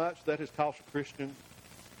how much that has cost Christians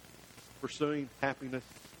pursuing happiness?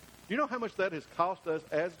 Do you know how much that has cost us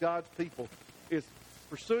as God's people? Is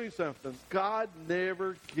pursuing something. God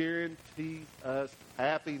never guarantees us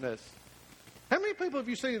happiness. How many people have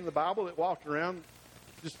you seen in the Bible that walked around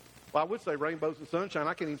I would say rainbows and sunshine.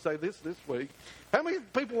 I can't even say this week. How many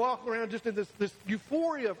people walk around just in this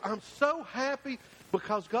euphoria of, I'm so happy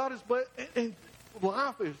because God is blessed, and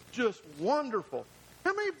life is just wonderful.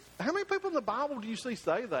 How many people in the Bible do you see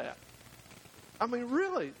say that? I mean,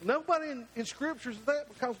 really, nobody in Scripture says that,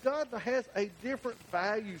 because God has a different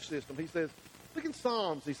value system. He says, look in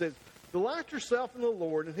Psalms, he says, delight yourself in the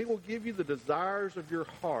Lord, and he will give you the desires of your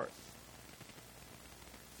heart.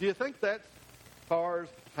 Do you think that's cars,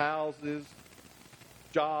 houses,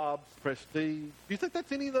 jobs, prestige? Do you think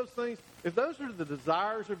that's any of those things? If those are the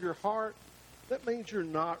desires of your heart, that means you're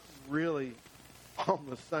not really on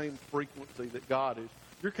the same frequency that God is.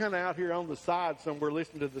 You're kind of out here on the side somewhere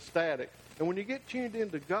listening to the static. And when you get tuned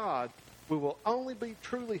into God, we will only be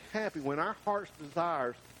truly happy when our heart's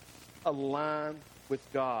desires align with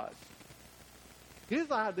God's. His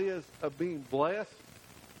ideas of being blessed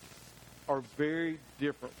are very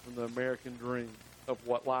different from the American dream of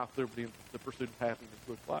what life, liberty, and the pursuit of happiness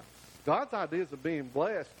looks like. God's ideas of being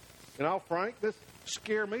blessed, in all frankness,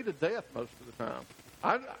 scare me to death most of the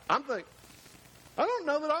time. I'm thinking, I don't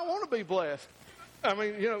know that I want to be blessed. I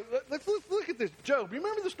mean, let's look at this. Job. You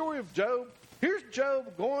remember the story of Job? Here's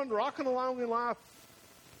Job rocking along in life.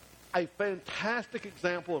 A fantastic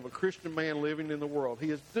example of a Christian man living in the world.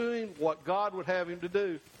 He is doing what God would have him to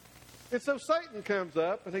do. And so Satan comes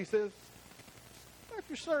up and he says, "That's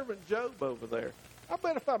your servant Job over there. I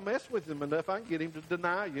bet if I mess with him enough, I can get him to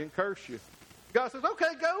deny you and curse you." God says,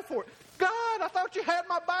 "Okay, go for it." God, I thought you had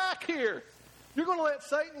my back here. You're going to let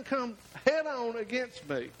Satan come head on against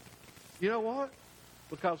me. You know what?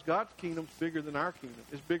 Because God's kingdom's bigger than our kingdom.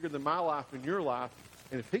 It's bigger than my life and your life.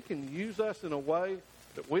 And if he can use us in a way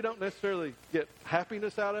that we don't necessarily get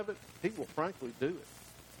happiness out of it, he will frankly do it.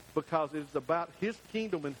 Because it is about his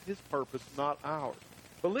kingdom and his purpose, not ours.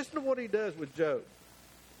 But listen to what he does with Job.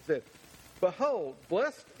 He said, behold,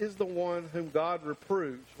 blessed is the one whom God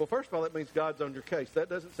reproves. Well, first of all, that means God's on your case. That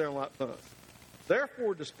doesn't sound like fun.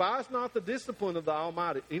 Therefore, despise not the discipline of the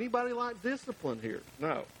Almighty. Anybody like discipline here?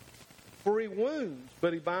 No. For he wounds,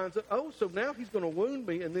 but he binds up. Oh, so now he's going to wound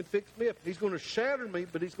me and then fix me up. He's going to shatter me,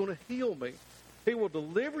 but he's going to heal me. He will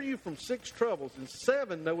deliver you from 6 troubles. In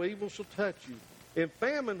 7, no evil shall touch you. In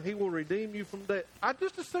famine, he will redeem you from death. I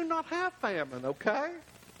just as soon not have famine, okay?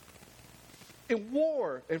 In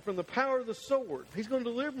war and from the power of the sword, he's going to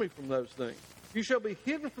deliver me from those things. You shall be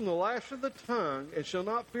hidden from the lash of the tongue and shall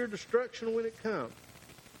not fear destruction when it comes.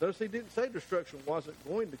 Notice he didn't say destruction wasn't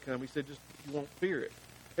going to come. He said just you won't fear it.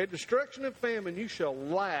 At destruction and famine you shall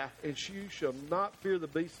laugh, and you shall not fear the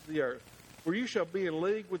beasts of the earth. For you shall be in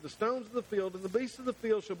league with the stones of the field, and the beasts of the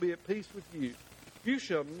field shall be at peace with you. You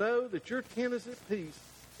shall know that your tent is at peace,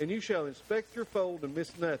 and you shall inspect your fold and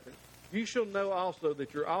miss nothing. You shall know also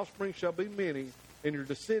that your offspring shall be many, and your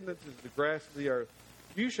descendants is the grass of the earth.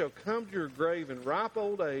 You shall come to your grave in ripe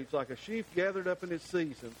old age, like a sheaf gathered up in its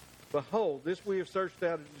season. Behold, this we have searched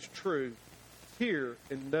out, it is true. Hear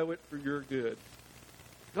and know it for your good.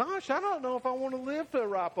 Gosh, I don't know if I want to live to a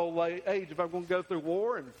ripe old age if I'm going to go through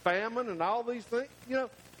war and famine and all these things. You know,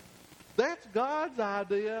 that's God's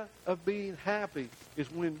idea of being happy,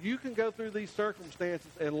 is when you can go through these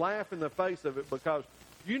circumstances and laugh in the face of it because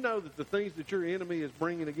you know that the things that your enemy is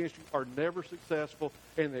bringing against you are never successful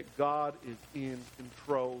and that God is in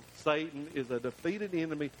control. Satan is a defeated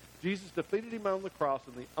enemy. Jesus defeated him on the cross,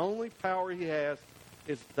 and the only power he has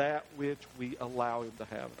is that which we allow him to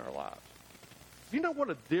have in our lives. Do you know what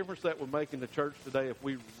a difference that would make in the church today if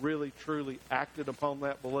we really, truly acted upon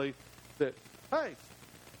that belief that, hey,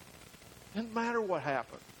 doesn't matter what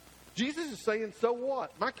happens. Jesus is saying, so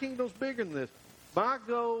what? My kingdom's bigger than this. My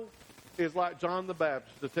goal is like John the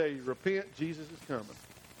Baptist to tell you, repent, Jesus is coming.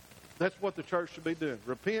 That's what the church should be doing.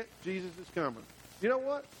 Repent, Jesus is coming. You know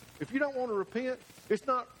what? If you don't want to repent, it's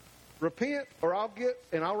not repent or I'll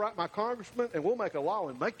write my congressman and we'll make a law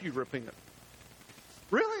and make you repent.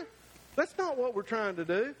 Really? That's not what we're trying to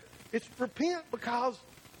do. It's repent because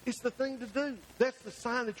it's the thing to do. That's the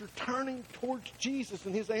sign that you're turning towards Jesus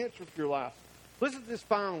and his answer for your life. Listen to this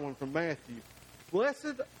final one from Matthew.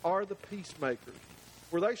 Blessed are the peacemakers,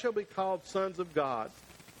 for they shall be called sons of God.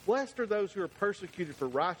 Blessed are those who are persecuted for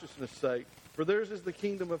righteousness' sake, for theirs is the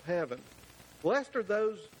kingdom of heaven. Blessed are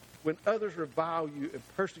those when others revile you and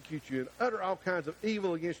persecute you and utter all kinds of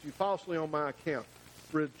evil against you falsely on my account.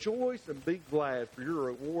 Rejoice and be glad, for your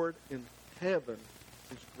reward in heaven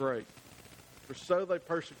is great. For so they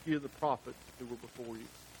persecuted the prophets who were before you.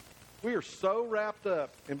 We are so wrapped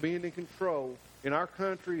up in being in control in our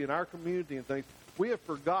country, in our community and things, we have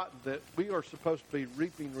forgotten that we are supposed to be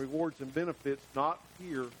reaping rewards and benefits, not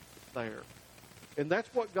here, there. And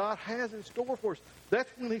that's what God has in store for us. That's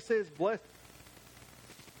when he says, blessed.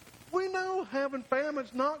 We know having famine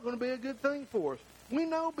is not going to be a good thing for us. We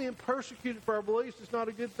know being persecuted for our beliefs is not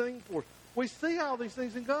a good thing for us. We see all these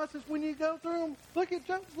things, and God says, when you go through them, look at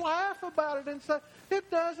just laugh about it and say, it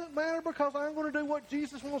doesn't matter because I'm going to do what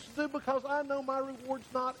Jesus wants to do because I know my reward's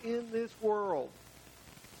not in this world.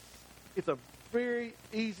 It's a very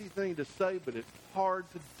easy thing to say, but it's hard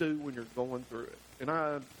to do when you're going through it. And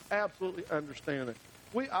I absolutely understand it.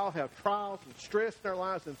 We all have trials and stress in our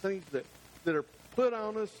lives and things that are put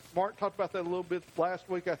on us. Mark talked about that a little bit last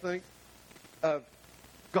week, I think.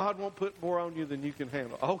 God won't put more on you than you can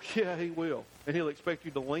handle. Oh, yeah, he will. And he'll expect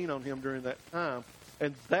you to lean on him during that time.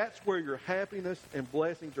 And that's where your happiness and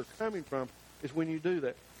blessings are coming from, is when you do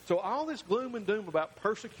that. So all this gloom and doom about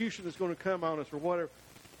persecution that's going to come on us or whatever,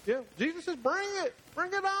 yeah, Jesus says, bring it.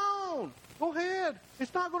 Bring it on. Go ahead.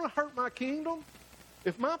 It's not going to hurt my kingdom.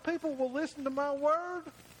 If my people will listen to my word,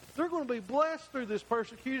 they're going to be blessed through this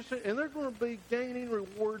persecution, and they're going to be gaining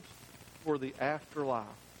rewards for the afterlife.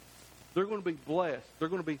 They're going to be blessed. They're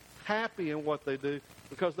going to be happy in what they do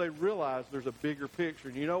because they realize there's a bigger picture.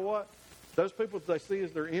 And you know what? Those people that they see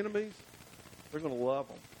as their enemies, they're going to love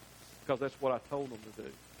them because that's what I told them to do.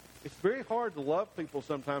 It's very hard to love people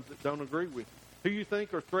sometimes that don't agree with you, who you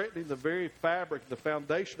think are threatening the very fabric, the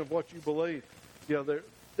foundation of what you believe. You know,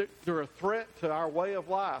 they're a threat to our way of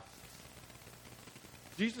life.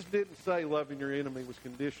 Jesus didn't say loving your enemy was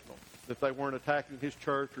conditional, that they weren't attacking his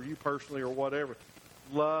church or you personally or whatever.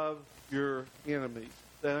 Love your enemies.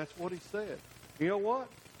 And that's what he said. You know what?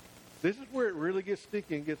 This is where it really gets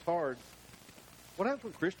sticky and gets hard. What happens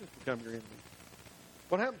when Christians become your enemies?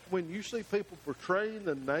 What happens when you see people portraying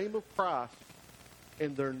the name of Christ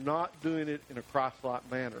and they're not doing it in a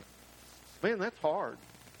Christ-like manner. Man, that's hard.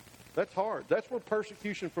 That's hard. That's where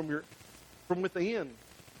persecution from within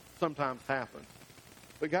sometimes happens.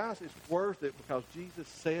 But guys, it's worth it because Jesus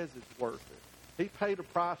says it's worth it. He paid a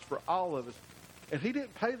price for all of us. And he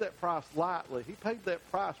didn't pay that price lightly. He paid that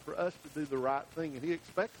price for us to do the right thing, and he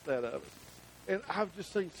expects that of us. And I've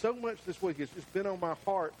just seen so much this week. It's just been on my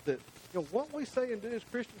heart that, what we say and do as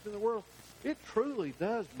Christians in the world, it truly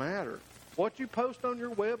does matter. What you post on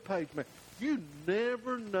your webpage, man, you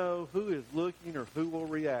never know who is looking or who will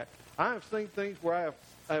react. I have seen things where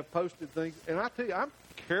I have posted things, and I tell you, I'm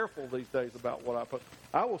careful these days about what I post.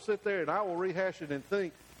 I will sit there and I will rehash it and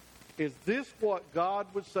think, is this what God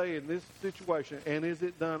would say in this situation, and is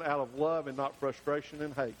it done out of love and not frustration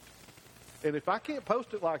and hate? And if I can't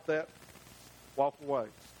post it like that, walk away.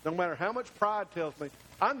 No matter how much pride tells me,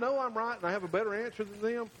 I know I'm right and I have a better answer than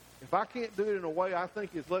them. If I can't do it in a way I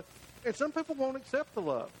think is love, and some people won't accept the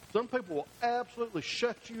love. Some people will absolutely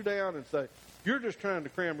shut you down and say, you're just trying to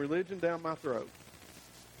cram religion down my throat.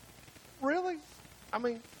 Really? I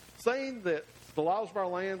mean, saying that the laws of our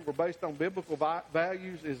land were based on biblical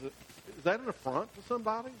values, is that an affront to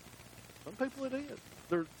somebody? Some people it is.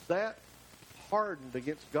 They're that hardened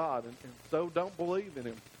against God and so don't believe in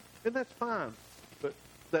him. And that's fine. But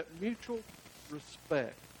that mutual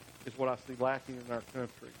respect is what I see lacking in our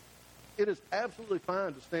country. It is absolutely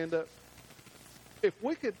fine to stand up. If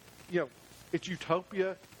we could, it's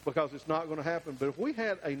utopia because it's not going to happen, but if we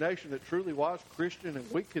had a nation that truly was Christian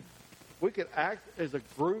and we could act as a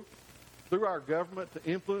group through our government to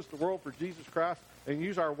influence the world for Jesus Christ and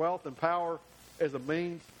use our wealth and power as a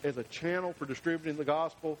means, as a channel for distributing the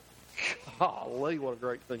gospel, golly, what a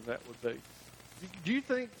great thing that would be. Do you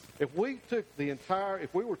think if we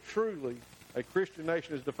were truly a Christian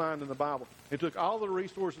nation as defined in the Bible, and took all the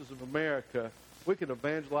resources of America, we could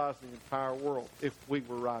evangelize the entire world if we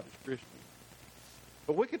were right as Christians?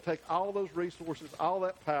 But we could take all those resources, all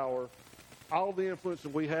that power, all the influence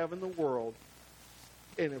that we have in the world,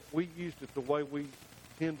 and if we used it the way we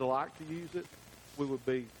tend to like to use it, we would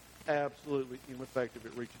be absolutely ineffective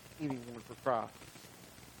at reaching anyone for Christ,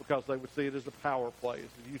 because they would see it as a power play.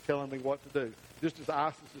 It's you telling me what to do. Just as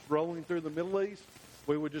ISIS is rolling through the Middle East,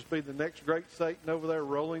 we would just be the next great Satan over there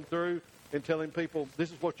rolling through and telling people,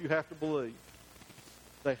 this is what you have to believe.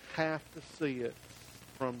 They have to see it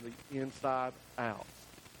from the inside out.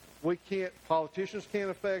 Politicians can't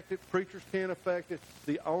affect it, preachers can't affect it.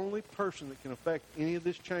 The only person that can affect any of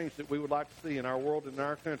this change that we would like to see in our world and in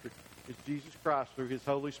our country is Jesus Christ through his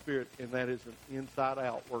Holy Spirit, and that is an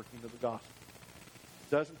inside-out working of the gospel.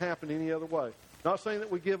 It doesn't happen any other way. Not saying that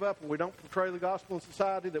we give up and we don't portray the gospel in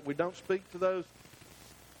society, that we don't speak to those.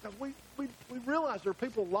 Now, we realize there are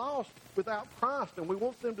people lost without Christ, and we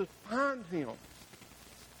want them to find him.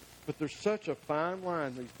 But there's such a fine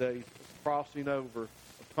line these days of crossing over,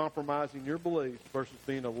 of compromising your beliefs versus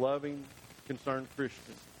being a loving, concerned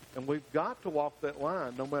Christian. And we've got to walk that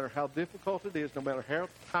line no matter how difficult it is, no matter how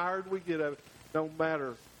tired we get of it, no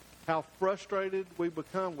matter how frustrated we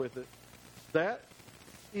become with it. That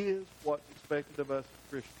is what's expected of us as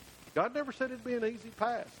Christians. God never said it'd be an easy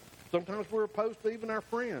path. Sometimes we're opposed to even our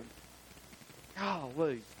friends.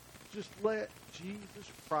 Golly, just let Jesus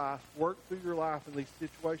Christ work through your life in these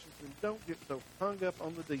situations and don't get so hung up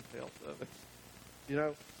on the details of it.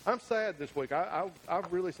 I'm sad this week.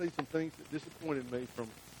 I've really seen some things that disappointed me from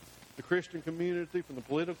the Christian community, from the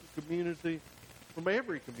political community, from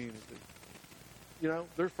every community.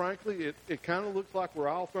 There's frankly, it kind of looks like we're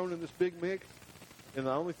all thrown in this big mix, and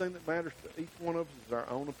the only thing that matters to each one of us is our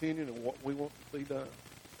own opinion and what we want to see done.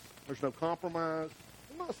 There's no compromise.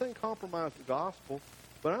 I'm not saying compromise the gospel,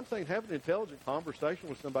 but I'm saying have an intelligent conversation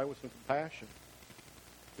with somebody with some compassion.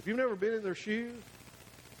 If you've never been in their shoes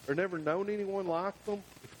or never known anyone like them,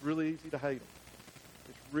 it's really easy to hate them.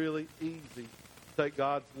 It's really easy to take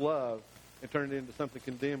God's love and turn it into something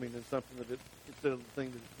condemning and something that instead of the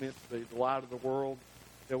thing that it's meant to be, the light of the world.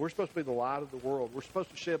 We're supposed to be the light of the world. We're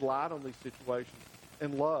supposed to shed light on these situations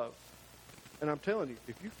and love. And I'm telling you,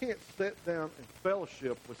 if you can't sit down and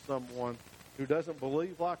fellowship with someone who doesn't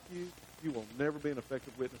believe like you will never be an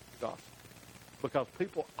effective witness to the gospel. Because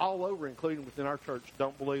people all over, including within our church,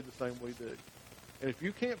 don't believe the same we do. And if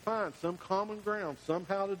you can't find some common ground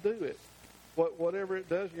somehow to do it, whatever it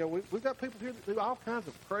does, we've got people here that do all kinds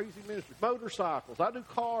of crazy ministries. Motorcycles, I do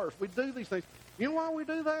cars, we do these things. You know why we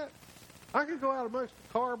do that? I could go out amongst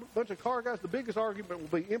a bunch of car guys. The biggest argument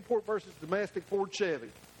will be import versus domestic Ford Chevy.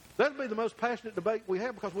 That would be the most passionate debate we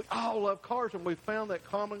have because we all love cars and we've found that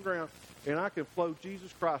common ground. And I can flow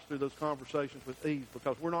Jesus Christ through those conversations with ease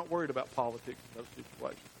because we're not worried about politics in those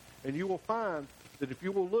situations. And you will find that if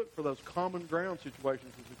you will look for those common ground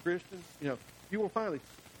situations as a Christian, you will find these.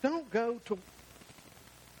 Don't go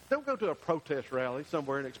to a protest rally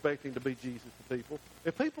somewhere and expecting to be Jesus to people.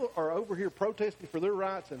 If people are over here protesting for their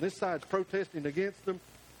rights and this side's protesting against them,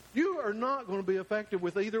 you are not going to be effective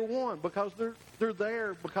with either one because they're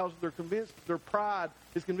there because they're convinced, their pride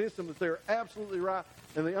has convinced them that they're absolutely right.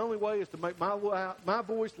 And the only way is to make my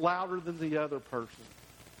voice louder than the other person.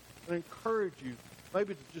 I encourage you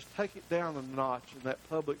maybe to just take it down a notch in that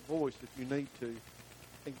public voice if you need to,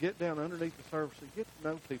 and get down underneath the surface and get to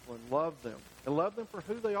know people and love them for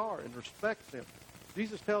who they are and respect them.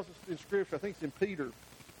 Jesus tells us in Scripture, I think it's in Peter,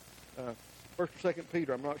 1st or 2nd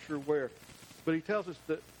Peter, I'm not sure where, but he tells us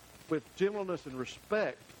that with gentleness and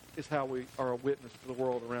respect is how we are a witness to the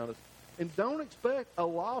world around us. And don't expect a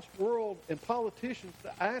lost world and politicians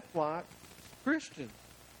to act like Christians.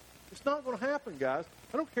 It's not going to happen, guys.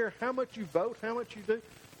 I don't care how much you vote, how much you do.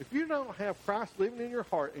 If you don't have Christ living in your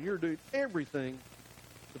heart and you're doing everything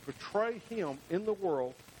to portray Him in the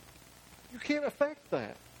world, you can't affect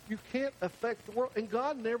that. You can't affect the world. And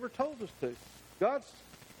God never told us to. God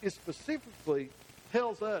specifically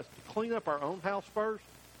tells us to clean up our own house first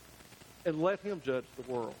and let Him judge the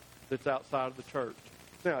world that's outside of the church.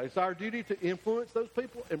 Now, it's our duty to influence those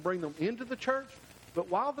people and bring them into the church. But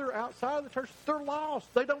while they're outside of the church, they're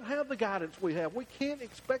lost. They don't have the guidance we have. We can't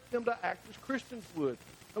expect them to act as Christians would.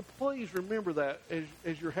 So please remember that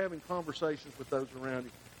as you're having conversations with those around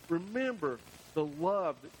you. Remember the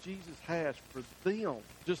love that Jesus has for them,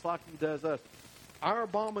 just like He does us. Our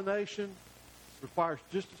abomination requires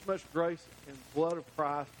just as much grace and blood of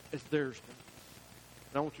Christ as theirs does.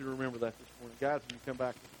 And I want you to remember that this morning. Guys, when you come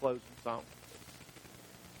back to the closing song,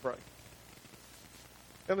 pray.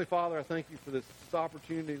 Heavenly Father, I thank You for this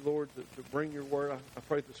opportunity, Lord, to bring Your word. I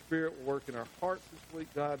pray that the Spirit will work in our hearts this week,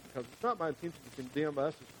 God, because it's not my intention to condemn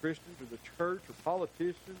us as Christians or the church or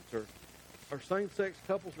politicians or same-sex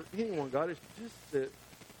couples or anyone, God. It's just that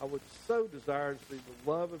I would so desire to see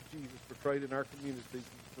the love of Jesus portrayed in our communities,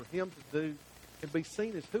 for Him to do and be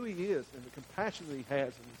seen as who He is and the compassion that He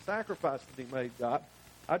has and the sacrifice that He made, God.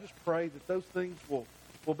 I just pray that those things will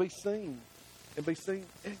be seen and be seen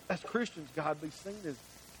as Christians, God, be seen as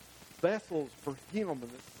vessels for Him, and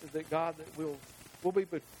that God, that we'll be,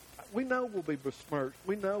 we know we'll be besmirched.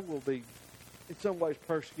 We know we'll be in some ways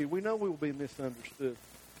persecuted. We know we will be misunderstood.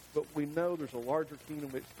 But we know there's a larger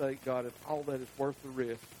kingdom at stake, God, and all that is worth the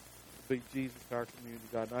risk to be Jesus to our community,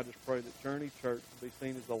 God. And I just pray that Journey Church will be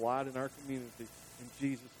seen as a light in our community and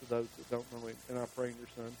Jesus to those that don't know Him. And I pray in Your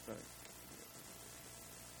Son's name.